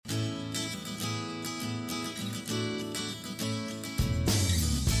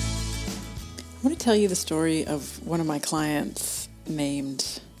I want to tell you the story of one of my clients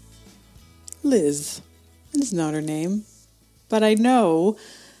named Liz. It's not her name, but I know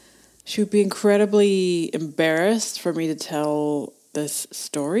she would be incredibly embarrassed for me to tell this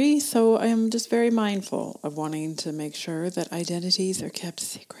story, so I am just very mindful of wanting to make sure that identities are kept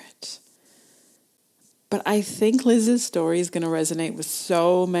secret. But I think Liz's story is going to resonate with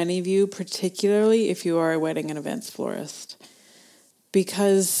so many of you, particularly if you are a wedding and events florist.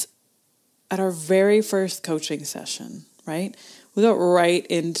 Because at our very first coaching session, right, we got right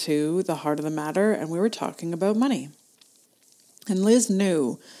into the heart of the matter and we were talking about money. And Liz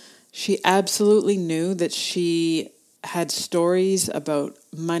knew, she absolutely knew that she had stories about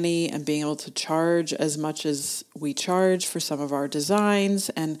money and being able to charge as much as we charge for some of our designs,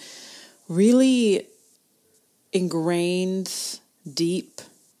 and really ingrained, deep,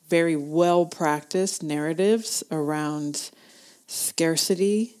 very well-practiced narratives around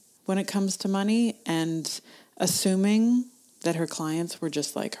scarcity when it comes to money, and assuming that her clients were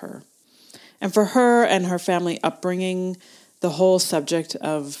just like her. And for her and her family upbringing, the whole subject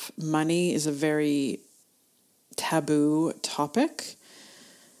of money is a very taboo topic.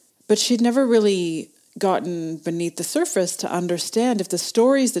 But she'd never really gotten beneath the surface to understand if the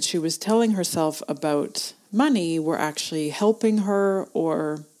stories that she was telling herself about money were actually helping her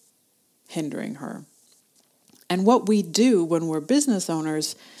or hindering her. And what we do when we're business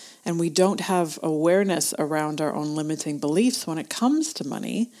owners and we don't have awareness around our own limiting beliefs when it comes to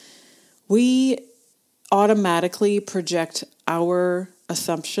money, we automatically project our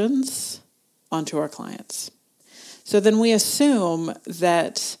assumptions onto our clients. So then we assume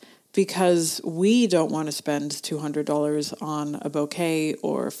that because we don't want to spend $200 on a bouquet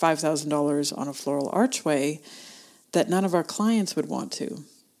or $5,000 on a floral archway, that none of our clients would want to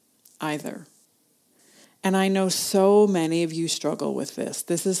either. And I know so many of you struggle with this.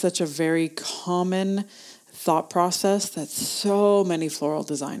 This is such a very common thought process that so many floral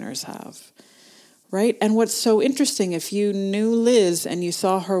designers have, right? And what's so interesting, if you knew Liz and you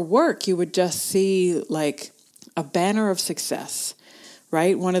saw her work, you would just see like a banner of success,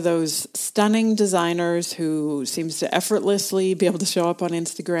 right? One of those stunning designers who seems to effortlessly be able to show up on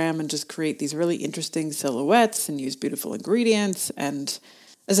Instagram and just create these really interesting silhouettes and use beautiful ingredients. And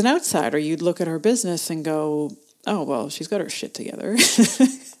as an outsider, you'd look at her business and go, oh, well, she's got her shit together.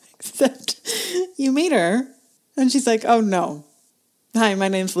 Except you meet her and she's like, oh, no. Hi, my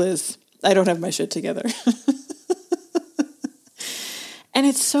name's Liz. I don't have my shit together. And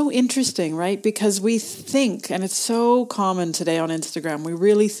it's so interesting, right? Because we think, and it's so common today on Instagram, we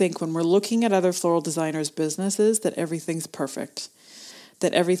really think when we're looking at other floral designers' businesses that everything's perfect,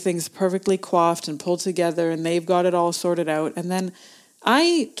 that everything's perfectly coiffed and pulled together and they've got it all sorted out. And then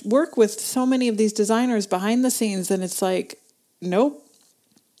I work with so many of these designers behind the scenes and it's like, nope,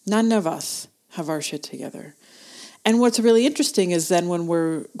 none of us have our shit together. And what's really interesting is then when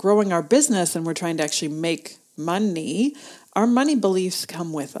we're growing our business and we're trying to actually make money, our money beliefs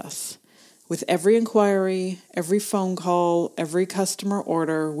come with us. With every inquiry, every phone call, every customer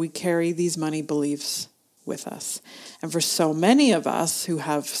order, we carry these money beliefs with us. And for so many of us who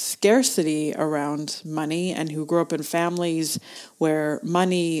have scarcity around money and who grew up in families where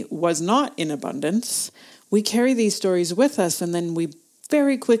money was not in abundance, we carry these stories with us, and then we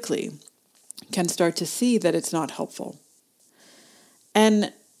very quickly can start to see that it's not helpful.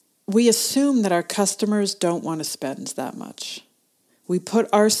 And we assume that our customers don't want to spend that much. We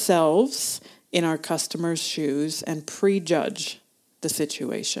put ourselves in our customers' shoes and prejudge the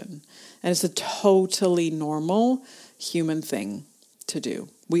situation. And it's a totally normal human thing to do.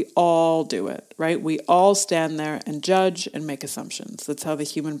 We all do it, right? We all stand there and judge and make assumptions. That's how the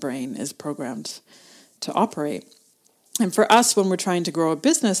human brain is programmed to operate. And for us, when we're trying to grow a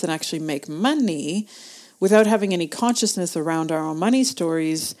business and actually make money, without having any consciousness around our own money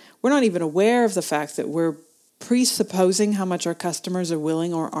stories, we're not even aware of the fact that we're presupposing how much our customers are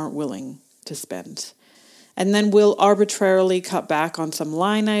willing or aren't willing to spend. And then we'll arbitrarily cut back on some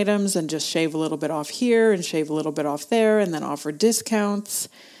line items and just shave a little bit off here and shave a little bit off there and then offer discounts.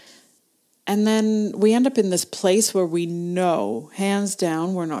 And then we end up in this place where we know, hands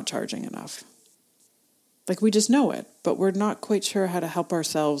down, we're not charging enough. Like we just know it, but we're not quite sure how to help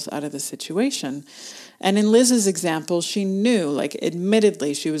ourselves out of the situation. And in Liz's example, she knew, like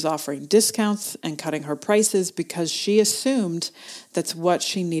admittedly, she was offering discounts and cutting her prices because she assumed that's what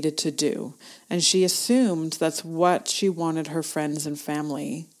she needed to do. And she assumed that's what she wanted her friends and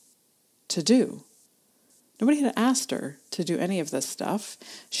family to do. Nobody had asked her to do any of this stuff.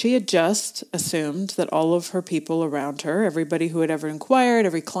 She had just assumed that all of her people around her, everybody who had ever inquired,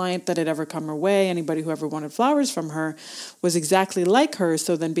 every client that had ever come her way, anybody who ever wanted flowers from her, was exactly like her,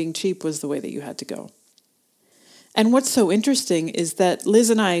 so then being cheap was the way that you had to go. And what's so interesting is that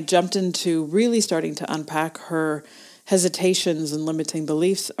Liz and I jumped into really starting to unpack her hesitations and limiting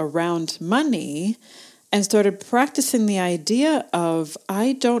beliefs around money and started practicing the idea of,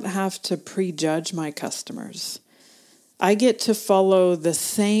 I don't have to prejudge my customers. I get to follow the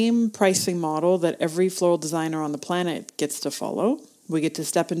same pricing model that every floral designer on the planet gets to follow. We get to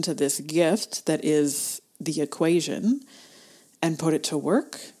step into this gift that is the equation and put it to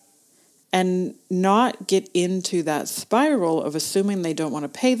work and not get into that spiral of assuming they don't want to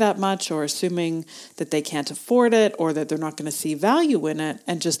pay that much or assuming that they can't afford it or that they're not going to see value in it,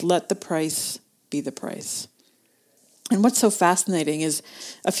 and just let the price be the price. And what's so fascinating is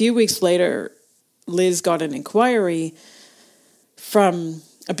a few weeks later, Liz got an inquiry from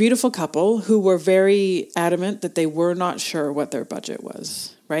a beautiful couple who were very adamant that they were not sure what their budget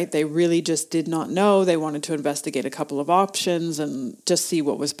was, right? They really just did not know. They wanted to investigate a couple of options and just see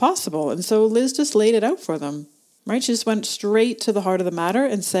what was possible. And so Liz just laid it out for them, right? She just went straight to the heart of the matter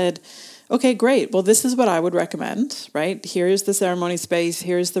and said, okay, great. Well, this is what I would recommend, right? Here's the ceremony space.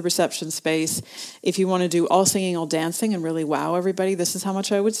 Here's the reception space. If you want to do all singing, all dancing and really wow everybody, this is how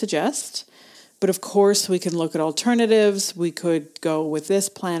much I would suggest. But of course, we can look at alternatives. We could go with this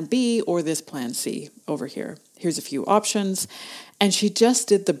plan B or this plan C over here. Here's a few options. And she just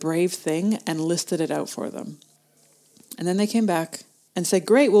did the brave thing and listed it out for them. And then they came back and said,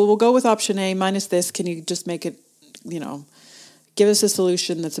 great, well, we'll go with option A minus this. Can you just make it, give us a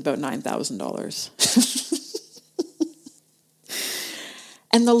solution that's about $9,000.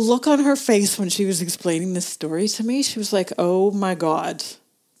 And the look on her face when she was explaining this story to me, she was like, oh my God,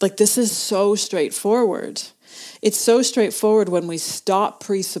 like this is so straightforward. It's so straightforward when we stop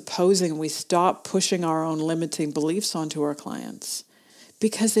presupposing, we stop pushing our own limiting beliefs onto our clients,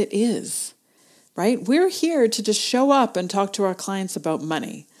 because it is, right? We're here to just show up and talk to our clients about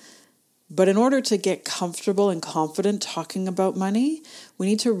money. But in order to get comfortable and confident talking about money, we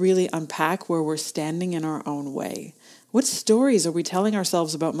need to really unpack where we're standing in our own way. What stories are we telling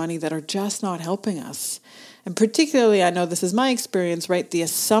ourselves about money that are just not helping us? And particularly, I know this is my experience, right? The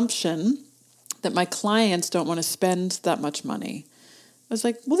assumption that my clients don't want to spend that much money. I was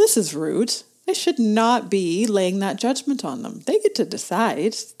like, well, this is rude. I should not be laying that judgment on them. They get to decide.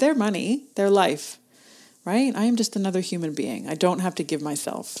 It's their money, their life. Right? I am just another human being. I don't have to give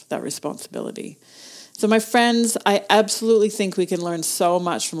myself that responsibility. So my friends, I absolutely think we can learn so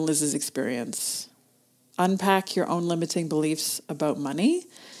much from Liz's experience. Unpack your own limiting beliefs about money,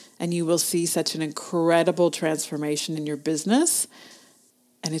 and you will see such an incredible transformation in your business.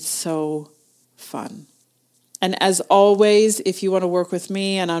 And it's so fun. And as always, if you want to work with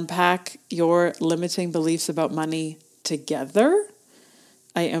me and unpack your limiting beliefs about money together,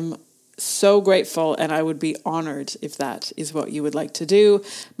 I am so grateful, and I would be honored if that is what you would like to do.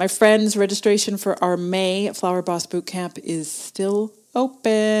 My friends, registration for our May Flower Boss Bootcamp is still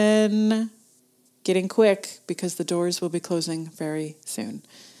open. Get in quick because the doors will be closing very soon.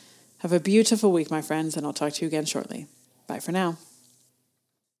 Have a beautiful week, my friends, and I'll talk to you again shortly. Bye for now.